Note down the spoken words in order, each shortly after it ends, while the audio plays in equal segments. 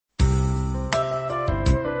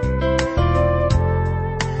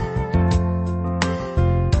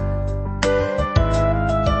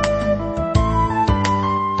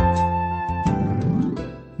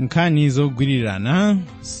nkhani zogwirirana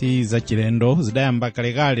si zachilendo zidayamba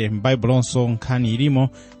kalekale m'baibulo nkhani ilimo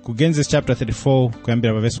ku Genesis chapter 34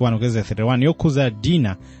 kuyambira pa verse 1 kugeza 31 yokhuza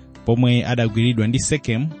Dinah pomwe adagwiridwa ndi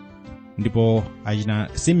Shekemu ndipo achina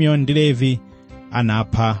Simeon ndi Levi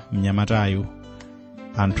anapha mnyamatayu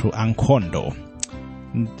anthu ankhondo.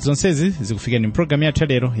 Zonsezi zikufikeni mpulogalamu yathu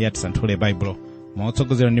lero ya Tisanthule Baibulo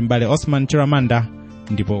motsogozedwa ndi mbale Osman Chiramanda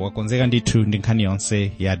ndipo wakonzeka ndithu ndi nkhani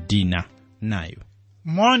yonse ya Dinah nayo.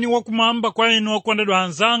 Moni wakumwamba kwa inu okondedwa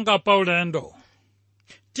anzanga pa ulendo.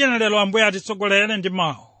 Tiyeni lero Ambuye atitsogolere ndi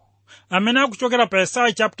mawu amene akuchokera pa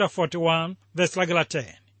Yesaya chapter 41 verse lake la 10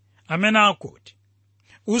 amene akuti,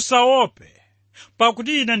 usaope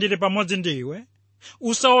pakuti ine ndili pamodzi ndiwe,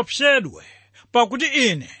 usaopsedwe pakuti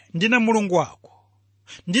ine ndine Mulungu wako,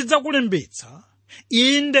 ndidzakulimbitsa,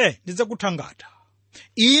 inde ndidzakuthangata,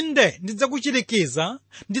 inde ndidzakuchirikiza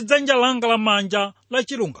ndi dzanja langa lamanja la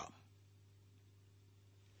chilungamo.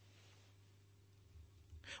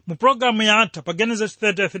 Mu programu yathu pa Genesis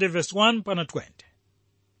 33 verse 1 pana 20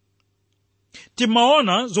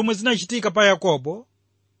 timaona zomwe zinachitika pa Yakobo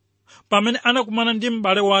pamene anakumana ndi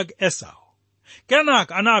m'bale wake Esau.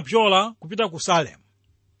 Kenaka anapyola kupita ku Salemu.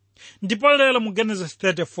 Ndipo lero mu Genesis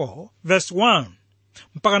 34 verse 1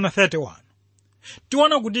 mpaka na 31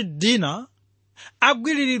 tiona kuti Dinah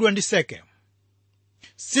agwiriridwa ndi Shekemu.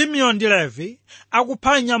 Simeon ndi Levi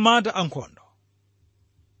akupha anyamata ankhondo.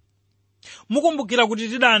 Mukumbukira kuti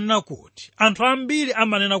tidanena kuti anthu ambiri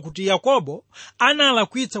amanena kuti Yakobo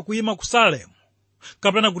analakwitsa kuyima ku Salemu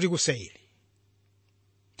kapena kuti ku Seiri.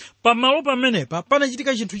 Pamalo pamenepa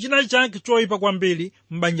panachitika chinthu china chake choyipa kwambiri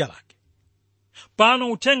m'banja lake.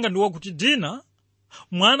 Pano uthenga ndi wakuti Dinah,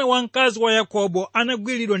 mwana wa mkazi wa Yakobo,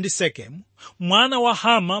 anagwiridwa ndi Shekemu, mwana wa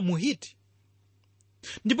Hama Muhiti.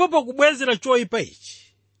 Ndipo pakubwezera choyipa ichi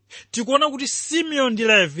tikuona kuti Simeon ndi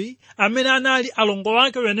Levi amene anali alongo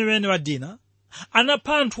wake wenewene wa Dinah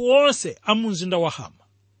anapha anthu onse a mu mzinda wa Hama.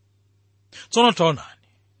 Tsono taonani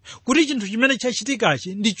kuti chinthu chimene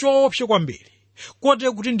chachitikachi ndi choopsa kwambiri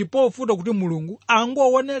kotero kuti ndipofuta kuti Mulungu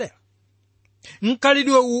angowonerera.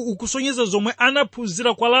 Mkhalidwe uwu ukusonyeza zomwe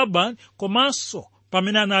anaphunzira kwa Labani komanso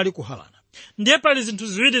pamene anali ku Harani. Ndiye pali zinthu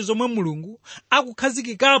ziwiri zomwe Mulungu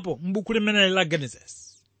akukhazikikapo m'buku limeneli la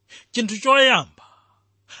Genesis. Chinthu choyamba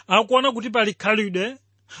akuona kuti pali khalidwe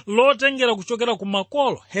lotengera kuchokera ku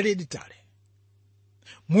makolo, hereditary.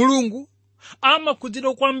 Mulungu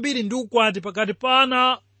amakhudzidwa kwambiri ndi ukwati pakati pa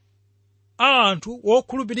ana a anthu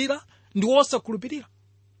wokhulupirira ndi wosakhulupirira.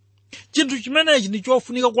 Chinthu chimenechi ndi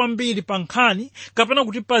chofunika kwambiri pa nkhani kapena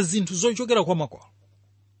kuti pa zinthu zochokera kwa makolo.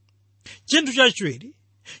 Chinthu chachiwiri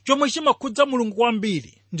chomwe chimakhudza Mulungu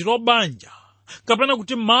kwambiri ndi lobanja kapena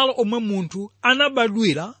kuti malo omwe munthu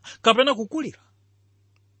anabadwira kapena kukulira.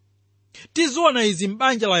 Tiziona izi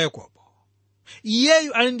m'banja la Yakobo.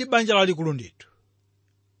 Iyeyu ali ndi banja lalikulu ndithu.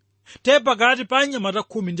 Te pakati pa anyamata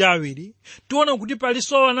 12 tiona kuti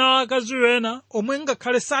palinso ana akazi ena omwe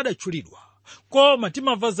ngakhale sadatchulidwa. Koma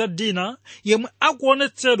timamva za Dinah yemwe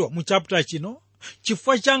akuonetsedwa mu chapter chino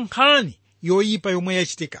chifukwa cha nkhani yoyipa yomwe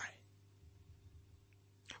yachitikayi.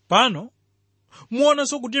 Pano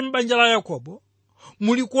muonanso kuti m'banja la Yakobo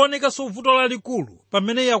muli kuonekanso vuto lalikulu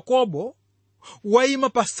pamene Yakobo wayima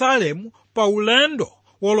pa Salemu pa ulendo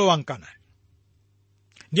wolowa mkanani.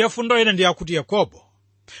 Ndiye fundo ina ndi yakuti Yakobo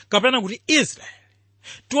kapena kuti Israeli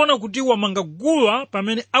tiona kuti wamanga guwa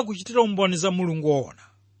pamene akuchitira umboni za Mulungu woona.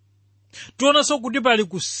 Tionanso kuti pali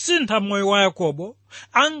kusintha moyo wa Yakobo,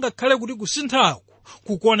 angakhale kuti kusinthaku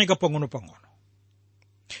kukuoneka pang'ono-pang'ono.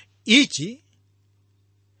 Ichi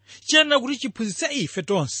chiyenera kuti chiphunzitse ife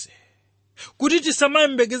tonse kuti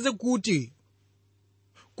tisamayembekeze kuti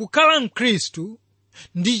kukhala Mkhristu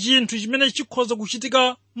ndi chinthu chimene chikhoza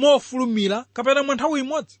kuchitika mofulumira kapena mwa nthawi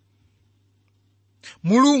imodzi.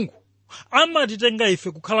 Mulungu amatitenga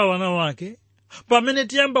ife kukhala wana wake pamene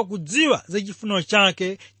tiyamba kudziwa za chifuniro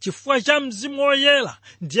chake chifukwa cha Mzimu Woyera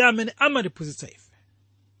ndiye amene amatiphunzitsa ife.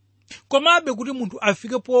 Komabe kuti munthu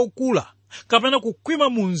afike pokula kapena kukhwima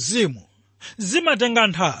mu mzimu zimatenga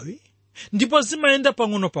nthawi ndipo zimayenda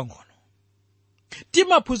pang'ono-pang'ono.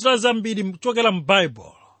 Timaphunzira zambiri kuchokera mu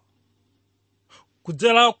Baibulo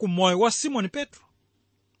kudzera ku moyo wa Simoni Petro.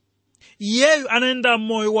 Iyeyu anayenda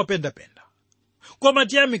moyo wapendapenda, koma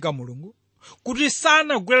tiyamika Mulungu kuti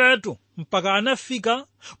sanagweretu mpaka anafika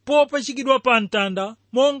popachikidwa pa mtanda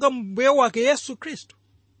monga mbuye wake Yesu Khristu.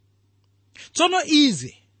 Tsono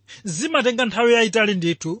izi zimatenga nthawi yayitali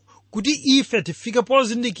ndithu kuti ife tifike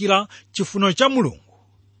pozindikira chifuniro cha Mulungu,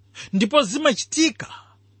 ndipo zimachitika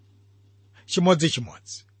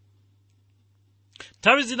chimodzimodzi.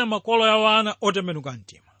 Nthawi zina makolo ya wana otembenuka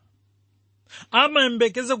mtima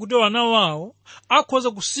amayembekeza kuti wana wawo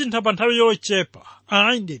akhoza kusintha pa nthawi yochepa.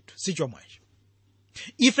 Ayi ndithu sichomwecho.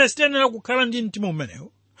 Ife sitiyenera kukhala ndi mtima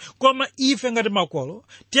umenewu, koma ife ngati makolo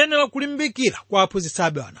tiyenera kulimbikira kwa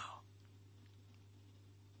aphunzitsabe anawo.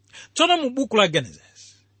 Tsono mu buku la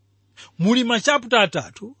Genesis muli machaputa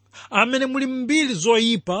 3 amene muli mbiri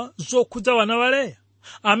zoyipa zokhudza wana wa Leya,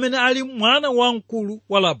 amene ali mwana wamkulu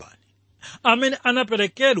wa Labani, amene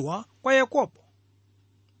anaperekedwa kwa Yakobo.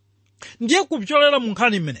 Ndiye kupyolera mu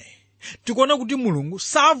nkhani imeneyi tikuona kuti Mulungu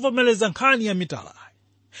savomereza nkhani ya mitala,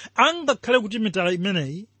 angakhale kuti mitala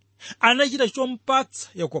imeneyi anachita chompatsa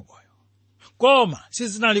Yakoboyo, koma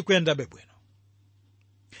sizinali kuyendabe bwino.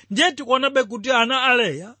 Ndiye tikuonabe kuti ana a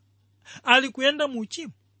Leya ali kuyenda mu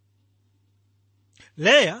uchimo.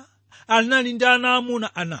 Leya anali ndi ana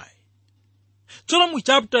amuna anayi. Tsono mu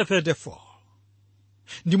chapter 34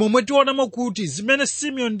 ndi momwe tionamo kuti zimene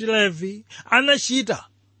Simeon ndi Levi anachita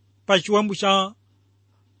pa chiwembu cha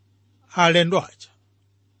alendo aja.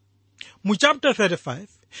 Mu chapter 35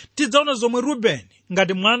 tidzaona zomwe Rubeni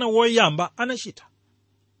ngati mwana woyamba anachita.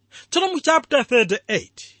 Tsono mu chapter 38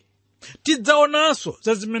 tidzaonanso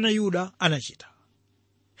za zimene Yuda anachita.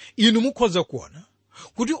 Inu mukhoza kuona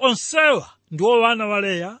kuti onsewa ndiwo wana wa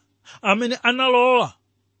Leya amene analowa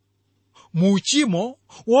mu uchimo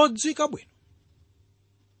wodziwika bwino.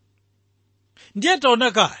 Ndiye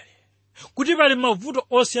taona kale kuti pali mavuto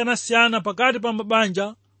osiyanasiyana pakati pa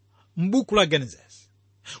mabanja m'buku la Genesis,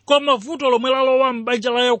 koma vuto lomwe lalowa m'banja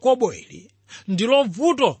la Yakobo ili ndilo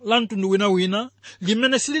vuto la mtundu winawina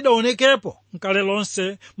limene silidaonekepo nkale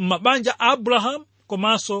lonse m'mabanja a Abrahamu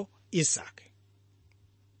komanso Isake.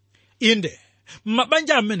 Inde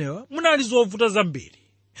m'mabanja amenewa munali zovuta zambiri,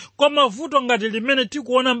 koma vuto ngati limene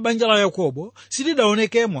tikuona m'banja la Yakobo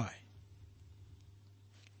silidaonekemo.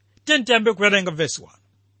 Tiyambe kuwerenga verse 1.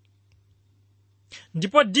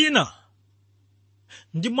 Ndipo Dinah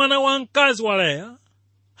ndi mwana wamkazi wa Leya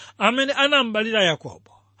amene anambalira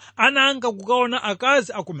Yakobo ananka kukaona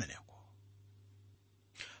akazi akumeneko.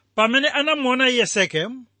 Pamene anamuona iye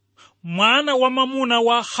Shekemu, mwana wa mamuna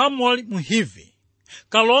wa Hamori Mhivi,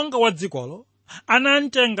 kalonga wa dzikolo,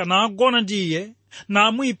 anamtenga nagona ndi iye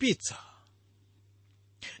namuyipitsa.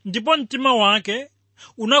 Ndipo mtima wake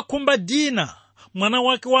unakhumba Dina mwana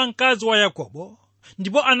wake wamkazi wa Yakobo,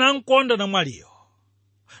 ndipo anamkonda namwaliyo,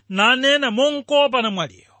 nanena monkopa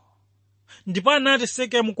namwaliyo. Ndipo anati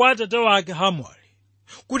Shekemu kwa atate wake Hamori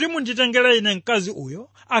kuti munditengere ine mkazi uyo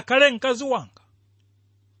akhale mkazi wanga.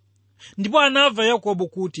 Ndipo anamva Yakobo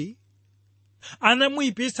kuti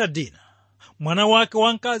anamuyipitsa Dina mwana wake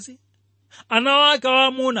wamkazi. Ana wake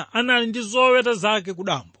waamuna anali ndi zoweta zake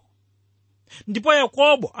kudambo. Ndipo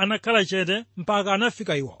Yakobo anakhala chete mpaka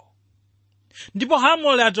anafika iwo. Ndipo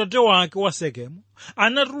Hamori atate wake wa Shekemu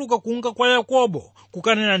anatuluka kunka kwa Yakobo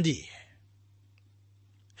kukanena ndiye.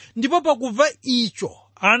 Ndipo pakumva icho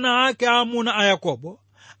ana ake aamuna a Yakobo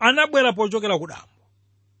anabwera pochokera kudambo.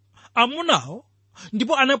 Amunawo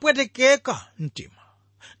ndipo anapwetekeka mtima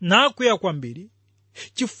nakwiya kwambiri,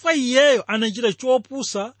 chifukwa iyeyo anachita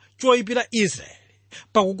chopusa choyipira Israeli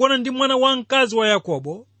pakugona ndi mwana wamkazi wa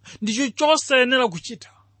Yakobo, ndicho chosayenera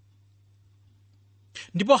kuchita.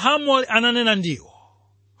 Ndipo Hamori ananena ndiwo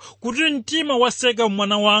kuti mtima wa Shekemu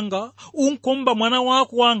mwana wanga unkhumba mwana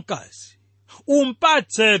wako wamkazi,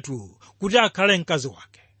 umpatsetu kuti akhale mkazi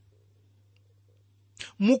wake.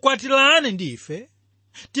 Mukwatirane ndi ife,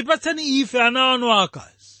 tipatseni ife ana anu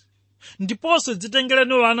akazi, ndiponso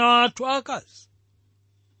dzitengereni ana athu akazi.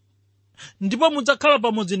 Ndipo mudzakhala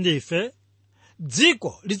pamodzi ndi ife,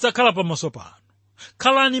 dziko lidzakhala pamaso panu.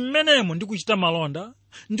 Khalani mmenemo ndi kuchita malonda,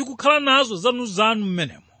 ndi kukhala nazo zanu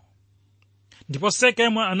mmenemo. Ndipo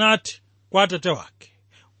Shekemu anati kwa atate wake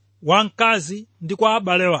wamkazi ndi kwa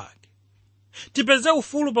abale wake, tipeze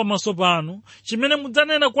ufulu pamaso panu, chimene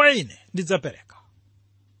mudzanena kwa ine ndidzapereka.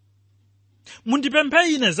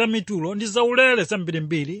 Mundipemphe ine za mitulo ndi zaulere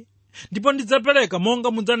zambirimbiri, ndipo ndidzapereka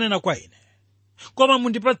monga mudzanena kwa ine. Koma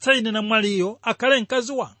mundipatse ine namwaliyo akhale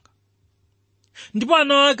mkazi wanga. Ndipo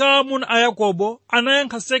ana ake aamuna a Yakobo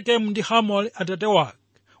anayankha Shekemu ndi Hamori atate wake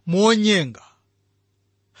monyenga,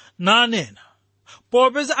 nanena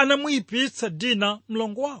popeza anamuyipitsa Dina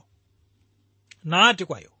mlongo wawo. Nati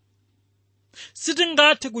kwa iwo,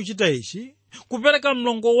 sitingathe kuchita ichi, kupereka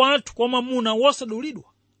mlongo wathu kwa mwamuna wosadulidwa,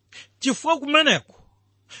 chifukwa kumeneko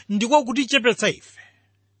ndiko kutichepetsa ife.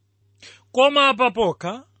 Koma apa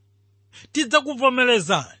pokha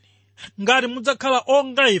tidzakuvomerezani ngati mudzakhala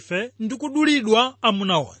onga ife ndi kudulidwa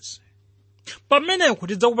amuna onse. Pameneko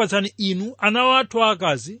tidzakupatsani inu ana wathu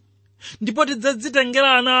aakazi, ndipo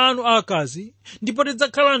tidzadzitengera ana anu aakazi, ndipo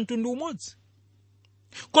tidzakhala mtundu umodzi.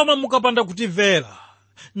 Koma mukapanda kutimvera,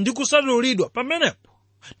 ndi kusadulidwa, pamenepo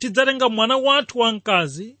tidzatenga mwana wathu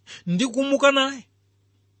wamkazi ndi kumuka naye.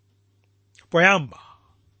 Poyamba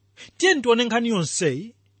tiye tione nkhani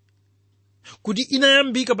yonseyi kuti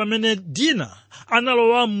inayambika pamene Dina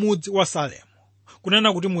analowa m'mudzi wa Salemu,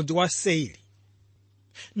 kunena kuti mudzi wa Seiri.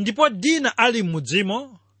 Ndipo Dina ali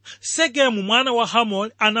m'mudzimo, Shekemu mwana wa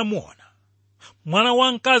Hamori anamuona, mwana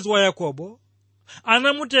wamkazi wa Yakobo,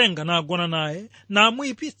 anamutenga nagona naye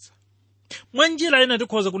namuyipitsa. Mwa njira ina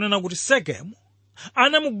tikhoza kunena kuti Shekemu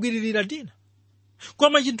anamugwiririra Dina.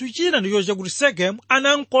 Koma chinthu china ndicho chakuti Shekemu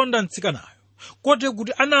anamkonda mtsikanayo, kote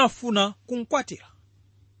kuti anafuna kumkwatira.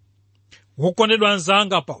 Wokondedwa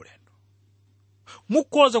anzanga pa ulendo,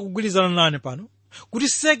 mukhoza kugwirizana nane pano kuti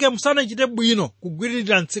Shekemu sanachite bwino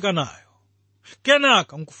kugwiririra mtsikanayo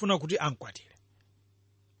kenaka nkufuna kuti ankwatire.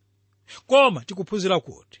 Koma tikuphunzira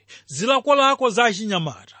kuti zilakolako za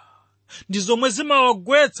achinyamata ndi zomwe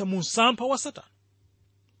zimawagwetsa mu msampha wa Satana.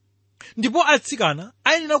 Ndipo atsikana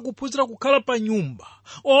ayenera kuphunzira kukhala pa nyumba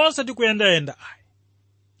osati kuyendayenda ayi.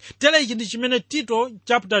 Tere ichi ndi chimene Tito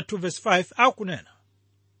chapter 2 verse 5 akunena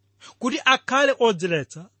kuti akhale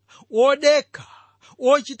odziletsa, odekha,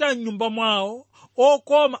 ochita m'nyumba mwawo,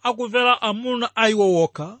 okoma, akumvera amuna a iwo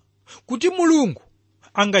wokha, kuti Mulungu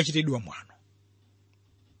angachitidwe mwano.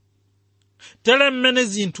 Tere mmene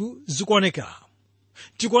zinthu zikuonekera,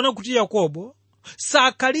 tikuona kuti Yakobo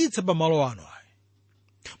sakhalitsa pa malo ano ayi.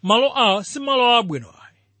 Malo awa si malo abwino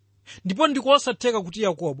ayi. Ndipo ndikosatheka kuti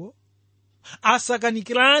Yakobo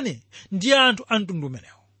asakanikirane ndi anthu a mtundu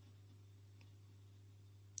umenewo.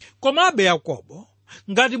 Komabe Yakobo,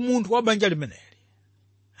 ngati munthu wa banja limeneli,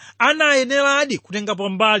 anayeneradi kutenga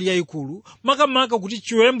pambali yayikulu, makamaka kuti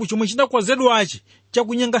chiwembu chomwe chinakonzedwachi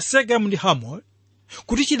chakunyenga Shekemu ndi Hamori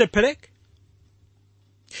kuti chilephereke.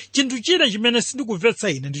 Chinthu china chimene sindikumvetsa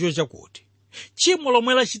ine ndicho chakuti chimo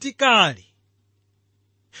lomwe lachitikali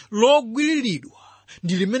logwiriridwa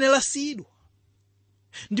ndi limene lasiyidwa.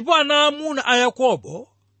 Ndipo ana amuna a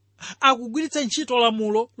Yakobo akugwiritsa ntchito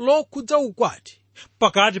lamulo lokhudza ukwati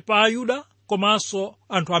pakati pa Ayuda komanso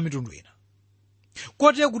anthu a mitundu ina,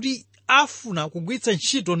 kote kuti afuna kugwiritsa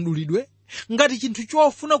ntchito mdulidwe ngati chinthu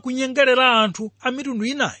chofuna kunyengerera anthu a mitundu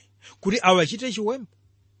inayi kuti awachite chiwembu.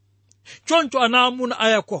 Choncho ana amuna a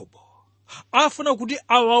Yakobo afuna kuti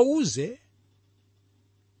awauze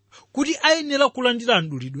kuti ayenera kulandira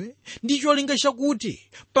mdulidwe ndi cholinga chakuti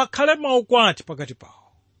pakhale maukwati pakati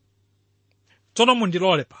pawo. Tsono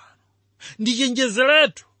mundilole pano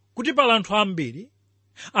ndichenjezeretu kuti pali anthu ambiri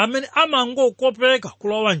amene amangokopeka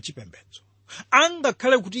kulowa mchipembedzo,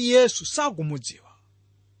 angakhale kuti Yesu sakumudziwa.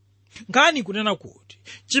 Ngani kunena kuti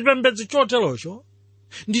chipembedzo choterocho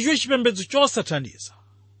ndicho chipembedzo chosathandiza,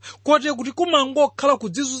 kote kuti kumangokhala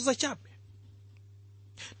kudzizunza chabe.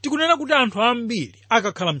 Tikunena kuti anthu ambiri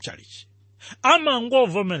akakhala mchalichi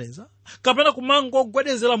amangovomereza kapena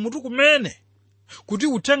kumangogwedezera mutu kumene kuti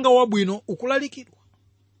uthenga wabwino ukulalikidwa.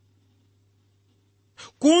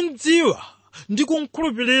 Kumdziwa ndi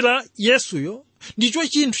kumkhulupirira Yesuyo ndicho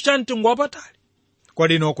chinthu cha mtengo wapatali.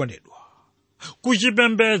 Kodi inu okondedwa,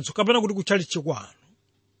 kuchipembedzo kapena kuti kuchalichi kwanu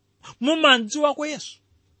mumandziwako Yesu?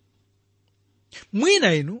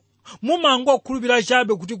 Mwina inu mumangokhulupirira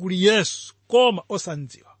chabe kuti kuli Yesu koma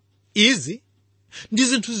osandziwa. Izi ndi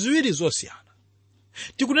zinthu ziwiri zosiyana.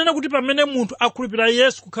 Tikunena kuti pamene munthu akhulupirira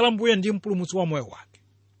Yesu kukhala mbuye ndi mpulumutsi wa moyo wake,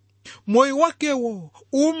 moyo wakewo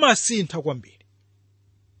umasintha kwambiri.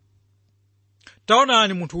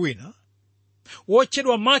 Taonani munthu wina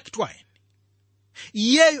wotchedwa Mark Twain.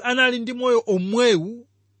 Iyeyu anali ndi moyo omwewu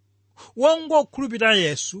wongokhulupirira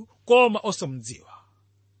Yesu koma osamudziwa,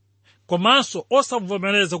 komanso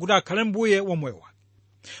osamvomereza kuti akhale mbuye wa moyo wake.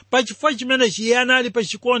 Pachifukwa chimenechi iye anali pa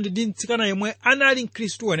chikondi ndi mtsikana yemwe anali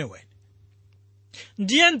Mkhristu weniweni.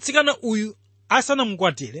 Ndiye mtsikana uyu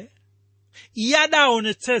asanamukwatire, iye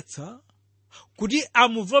adaonetsetsa kuti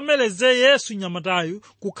amuvomereze Yesu mnyamatayu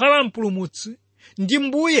kukhala mpulumutsi ndi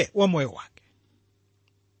mbuye wa moyo wake.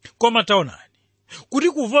 Koma taonani kuti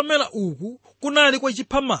kuvomera uku kunali kwa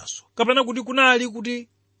chiphamaso, kapena kuti kunali kuti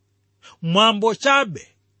mwambo chabe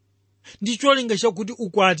ndi cholinga chakuti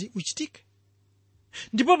ukwati uchitike.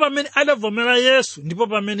 Ndipo pamene adavomera Yesu ndipo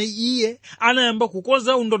pamene iye anayamba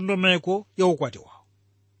kukonza undondomeko ya ukwati wawo.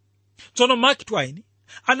 Tsono Mark Twain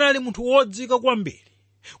anali munthu wodzika kwambiri,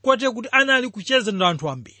 kote kuti anali kucheza ndi anthu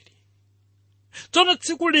ambiri. Tsono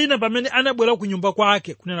tsiku lina pamene anabwera ku nyumba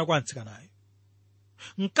kwake kunena kwa mtsikanayo,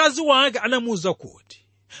 mkazi wake anamuwuza kuti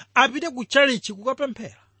apite ku chalichi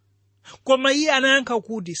kukapemphera. Koma iye anayankha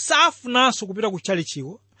kuti safunanso kupita ku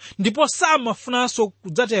chalichiwo ndipo samafunanso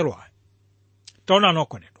kudzatero. Taonani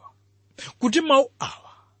okondedwa kuti mawu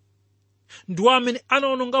awa ndiwo amene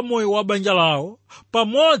anaononga moyo wa banja lawo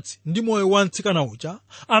pamodzi ndi moyo wa mtsikana uja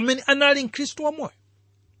amene anali mkhristu wamoyo.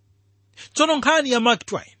 Tsono nkhani ya Mark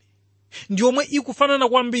Twain ndi yomwe ikufanana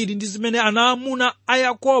kwambiri ndi zimene anaamuna a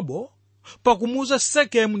Yakobo pakumuuza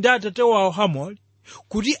Shekemu ndi atate wawo Hamori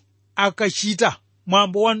kuti akachita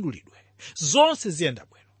mwambo wa mdulidwe zonse ziyenda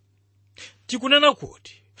bwino. Tikunena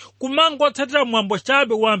kuti kumangotsatira mwambo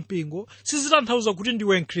chabe wa mpingo sizitanthauza kuti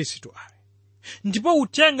ndiwe mkhristu ayi. Ndipo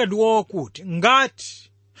uthenga ndi wakuti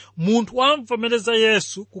ngati munthu wamvomereza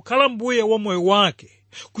Yesu kukhala mbuye wa moyo wake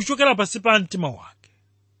kuchokera pansi pa mtima wake,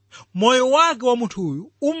 moyo wake wa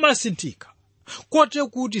munthuyu umasinthika kote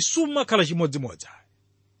kuti sumakhala chimodzimodzi.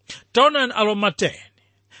 Taonani Aroma 10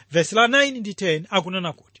 verse la 9 ndi 10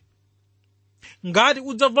 akunena kuti ngati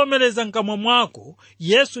udzavomereza mkamwa mwako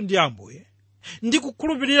Yesu ndi Ambuye ndi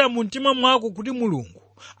kukhulupirira mu mtima mwako kuti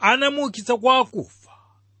Mulungu anamuukitsa kwa akufa,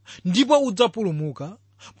 ndipo udzapulumuka,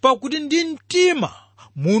 pakuti ndi mtima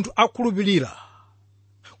munthu akhulupirira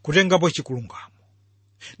kutengapo chikulungamo,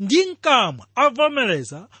 ndi mkamwa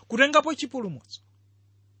avomereza kutengapo chipulumutso.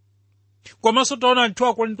 Komanso taonani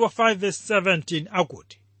 2 Korinto 5 verse 17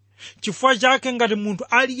 akuti chifukwa chake ngati munthu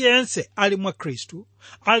aliyense ali mwa Khristu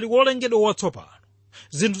ali wolengedwa watsopano,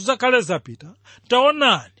 zinthu zakale zapita,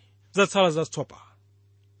 taonani zatsala zatsopano.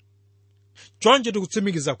 Choncho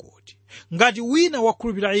tikutsimikiza kuti ngati wina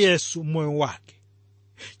wakhulupirira Yesu moyo wake,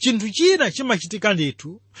 chinthu china chimachitika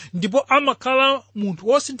ndithu, ndipo amakhala munthu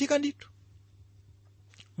wosinthika ndithu.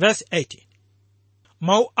 Verse 18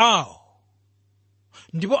 mawu awo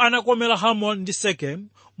ndipo anakomera Hamori ndi Shekemu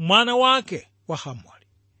mwana wake wa Hamori.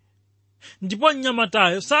 Ndipo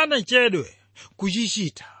mnyamatayo sanachedwe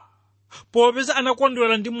kuchichita, popeza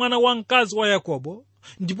anakondwera ndi mwana wamkazi wa Yakobo,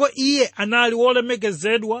 ndipo iye anali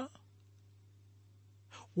wolemekezedwa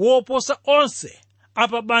woposa onse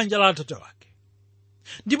apa banja la atate wake.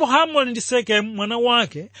 Ndipo Hamori ndi Shekemu mwana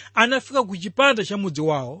wake anafika ku chipata cha mudzi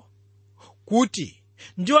wawo kuti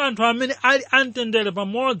ndiwo anthu amene ali amtendere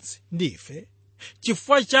pamodzi ndi ife,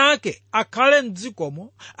 chifukwa chake akhale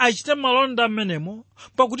m'dzikomo achite malonda amenemo,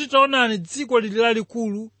 pakuti taonani dziko lili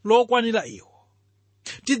lalikulu lokwanira iwo.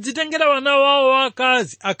 Tidzitengera wana wawo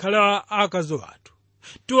akazi akhale akazi athu,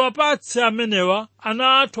 tiwapatse amenewa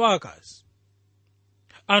ana athu akazi.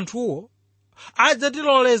 Anthuwo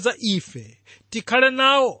adzatiloleza ife tikhale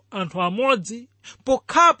nawo anthu amodzi,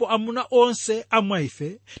 pokhapo amuna onse amwa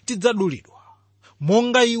ife tidzadulidwa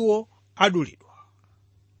monga iwo adulidwa.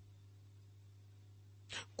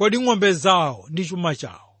 Kodi ng'ombe zawo ndi chuma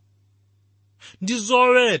chawo ndi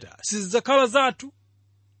zoweta sizidzakhala zathu?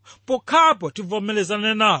 Pokhapo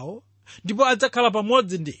tivomerezane nawo, ndipo adzakhala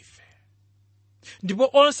pamodzi ndi ife. Ndipo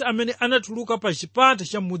onse amene anatuluka pa chipata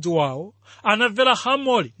cha mudzi wawo anamvera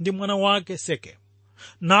Hamori ndi mwana wake Shekemu,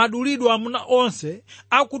 nadulidwa amuna onse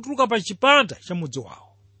akutuluka pa chipata cha mudzi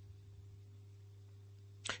wawo.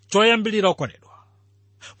 Choyambilira okondedwa,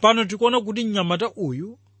 pano tikuona kuti mnyamata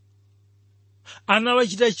uyu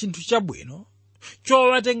anawachita chinthu chabwino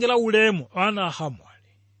chowatengera ulemu ana a Hamori.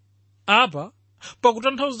 Apa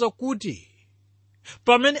pakutanthauza kuti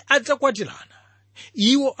pamene adzakwatirana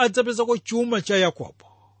iwo adzapezako chuma cha Yakobo.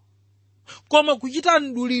 Koma kuchita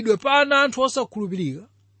mdulidwe pa ana anthu osakhulupirika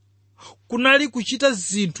kunali kuchita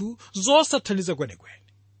zinthu zosathandiza kwenikweni.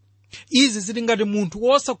 Izi zili ngati munthu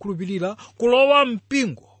wosakhulupirira kulowa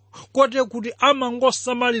mpingo kote kuti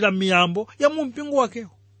amangosamalira miyambo ya mu mpingo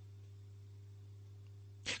wakewo.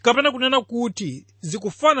 Kapena kunena kuti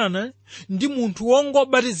zikufanana ndi munthu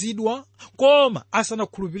wongobatizidwa koma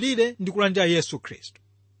asanakhulupirire ndi kulandira Yesu Khristu.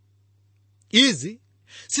 Izi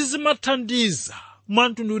sizimathandiza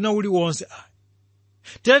mtundu wina uliwonse ayi.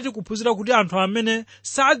 Tere tikuphunzira kuti anthu amene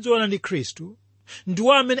sadziwana ndi Khristu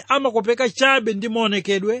ndiwo amene amakopeka chabe ndi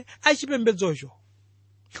maonekedwe achipembedzocho.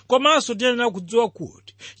 Komanso tiyenera kudziwa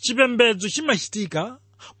kuti chipembedzo chimachitika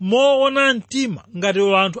moona mtima ngati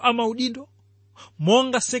anthu amaudindo,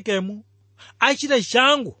 monga Shekemu achita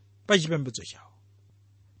changu pa chipembedzo chawo.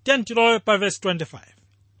 Tilowe pa verse 25.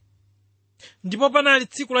 Ndipo panali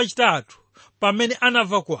tsiku lachitatu pamene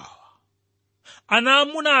anamva kwawa. Ana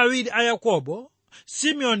amuna awiri a Yakobo,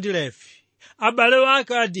 Simeoni ndi Levi, abale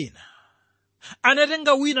wake a Dinah,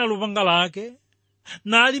 anatenga wina lupanga lake,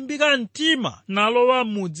 nalimbika mtima nalowa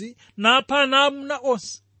m'mudzi napha ana amuna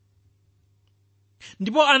onse.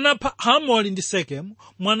 Ndipo anapha Hamori ndi Shekemu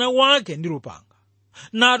mwana wake ndi lupanga,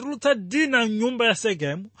 natulutsa Dinah m'nyumba ya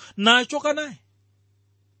Shekemu nachoka naye.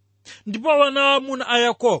 Ndipo ana amuna a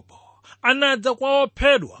Yakobo anadza kwa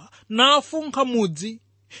ophedwa nafunkha mudzi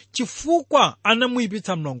chifukwa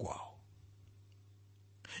anamuyipitsa mlongo wawo.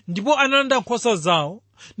 Ndipo analanda nkhosa zawo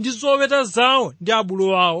ndi zoweta zawo ndi abulu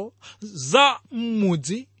wawo za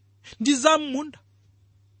m'mudzi ndi zam'munda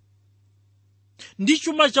ndi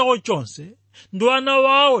chuma chawo chonse, ndi ana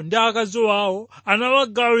wawo ndi akazi wawo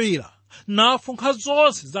anawagawira nafunkha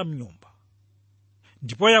zonse za mnyumba.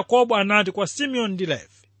 Ndipo Yakobo anati kwa Simeoni ndi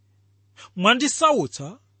Levi,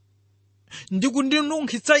 mwandisautsa ndi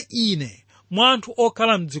kundinunkhitsa ine mwa anthu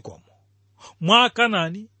okhala m'dzikomo, mwa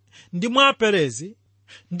Akanaani ndi mwa Aperezi,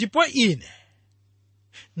 ndipo ine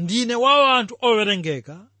ndine wa anthu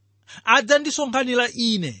owerengeka, adzandisonkhanira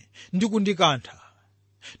ine ndi kundikantha,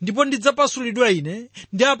 ndipo ndidzapasulidwa ine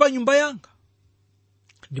ndi apa nyumba yanga.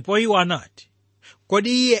 Ndipo iwo anati, kodi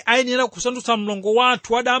iye ayenera kusandutsa mlongo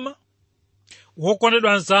wathu wadama?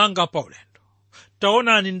 Wokondedwa anzanga pa ulendo,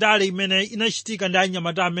 taonani ndale imene inachitika ndi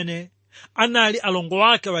anyamata amene anali alongo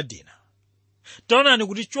wake wa Dina. Taonani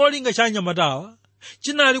kuti cholinga cha anyamatawa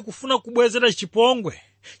chinali kufuna kubwezera chipongwe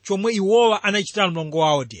chomwe iwowa anachita mlongo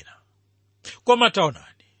wawo Dina. Koma taonani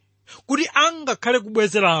kuti angakhale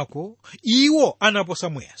kubwezerako, iwo anaposa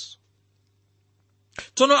muyeso.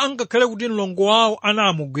 Tsono angakhale kuti mlongo wawo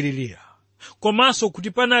anamugwiririra, komanso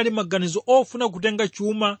kuti panali maganizo ofuna kutenga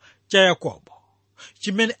chuma cha Yakobo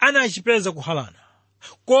chimene anachipeza ku Harani,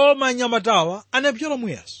 koma anyamatawa anapyola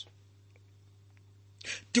muyeso.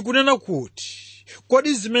 Tikunena kuti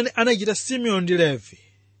kodi zimene anachita Simeoni ndi Levi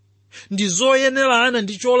ndi zoyenerana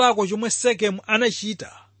ndi cholakwa chomwe Shekemu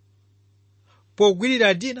anachita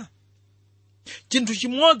pogwirira Dina? Chinthu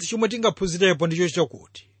chimodzi chomwe tingaphunzirepo ndicho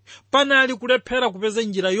chakuti panali kulephera kupeza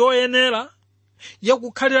njira yoyenera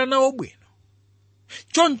yakukhalira nawo bwino.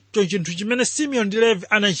 Choncho chinthu chimene Simeoni ndi Levi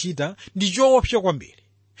anachita ndi choopsa kwambiri,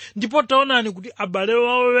 ndipo taonani kuti abale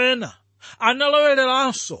wawo ena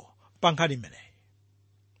analowereranso pa nkhani imeneyi.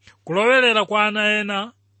 Kulowerera kwa ana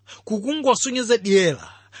ena kukungosonyeza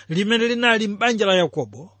dyera limene linali m'banja la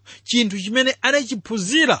Yakobo, chinthu chimene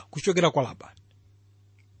anachiphunzira kuchokera kwa Labani.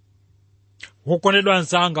 Wokondedwa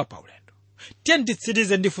anzanga pa ulendo, tiye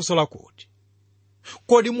nditsirize ndi funso lakuti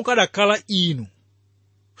kodi mukadakhala inu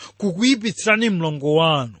kukuyipitsirani mlongo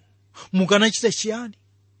wanu, mukanachita chiyani?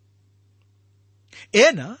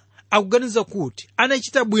 Ena akuganiza kuti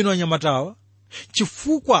anachita bwino anyamatawa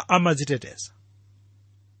chifukwa amadziteteza.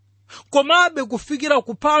 Komabe kufikira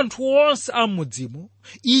kupha anthu onse amudzimo,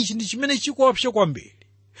 ichi ndi chimene chikuopsa kwambiri,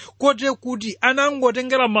 kote kuti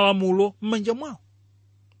anangotengera malamulo m'manja mwawo.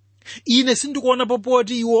 Ine sindikuona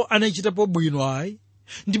popoti iwo anachitapo bwino ayi,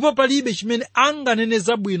 ndipo palibe chimene anganene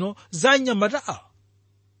zabwino za anyamatawa.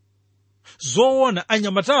 Zoona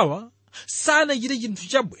anyamatawa sanachite chinthu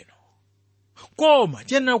chabwino, koma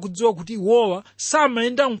tiyenera kudziwa kuti iwowa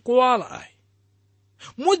samayenda mkuwala ayi.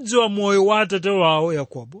 Mudziwa moyo wa atate wawo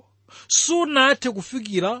Yakobo sunathe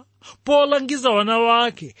kufikira polangiza wana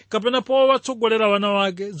wake kapena powatsogolera wana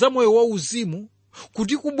wake za moyo wa uzimu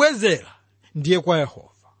kuti kubwezera ndiye kwa Yehova.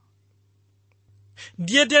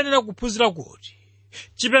 Ndiye tiyenera kuphunzira kuti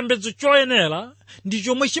chipembedzo choyenera ndi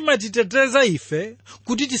chomwe chimatiteteza ife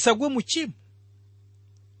kuti tisagwe mu tchimo.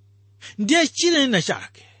 Ndiye chinena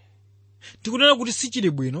chake tikunena kuti sichili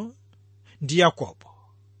bwino ndi Yakobo,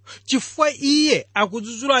 chifukwa iye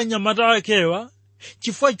akudzudzula anyamata akewa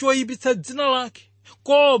chifukwa choyipitsa dzina lake,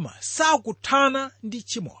 koma sakuthana ndi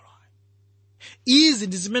tchimolo. Izi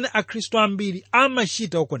ndi zimene akhristu ambiri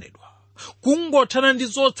amachita okondedwa, kungothana ndi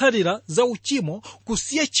zotsatira za uchimo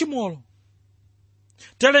kusiya tchimolo.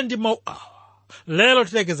 Tere ndi mawu awa lero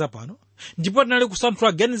tilekeza pano, ndipo tinali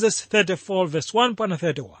kusanthula Genesis 34 verse 1 pana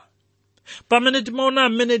 31, pamene timaona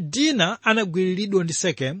mmene Dina anagwiriridwa ndi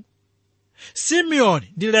Shekemu,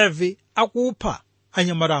 Simeoni ndi Levi akupha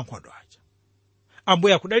anyamata ankhondo aja.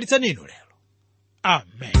 Ambuye akudalitseni inu lero.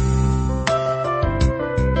 Amen.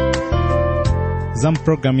 Za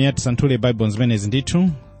mpulogalamu ya tisanthule Bible zimenezi ndithu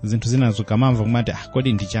zinthu zinazo kamamva kumati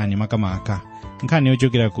kodi ndi chani makamaka. Nkhani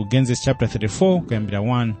yochokera ku Genesis chapter 34 kuyambira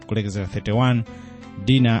 1 kulekezera 31,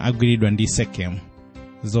 Dina agwiridwa ndi Shekemu.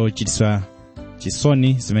 Zochititsa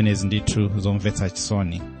chisoni zimenezi ndithu zomvetsa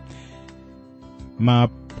chisoni.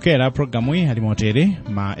 Mapokera programu iyi ali motere: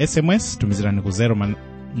 ma SMS tumizirani ku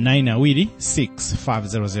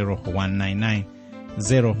 09265000199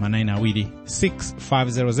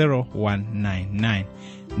 09265000199,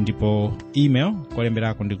 ndipo email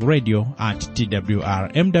kulemberako ndi ku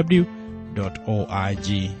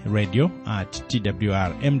radio@twrmw.org,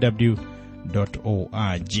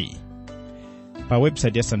 radio@twrmw.org. Pa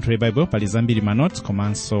website ya Santhule Bible pali zambiri manotes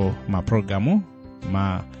komanso maprogramu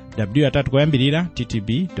ma w3 kuyambirira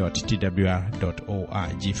ttb.twr.org.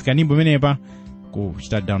 Fikani pamenepa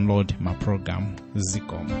kuchita download maprogramu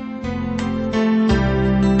zikomo.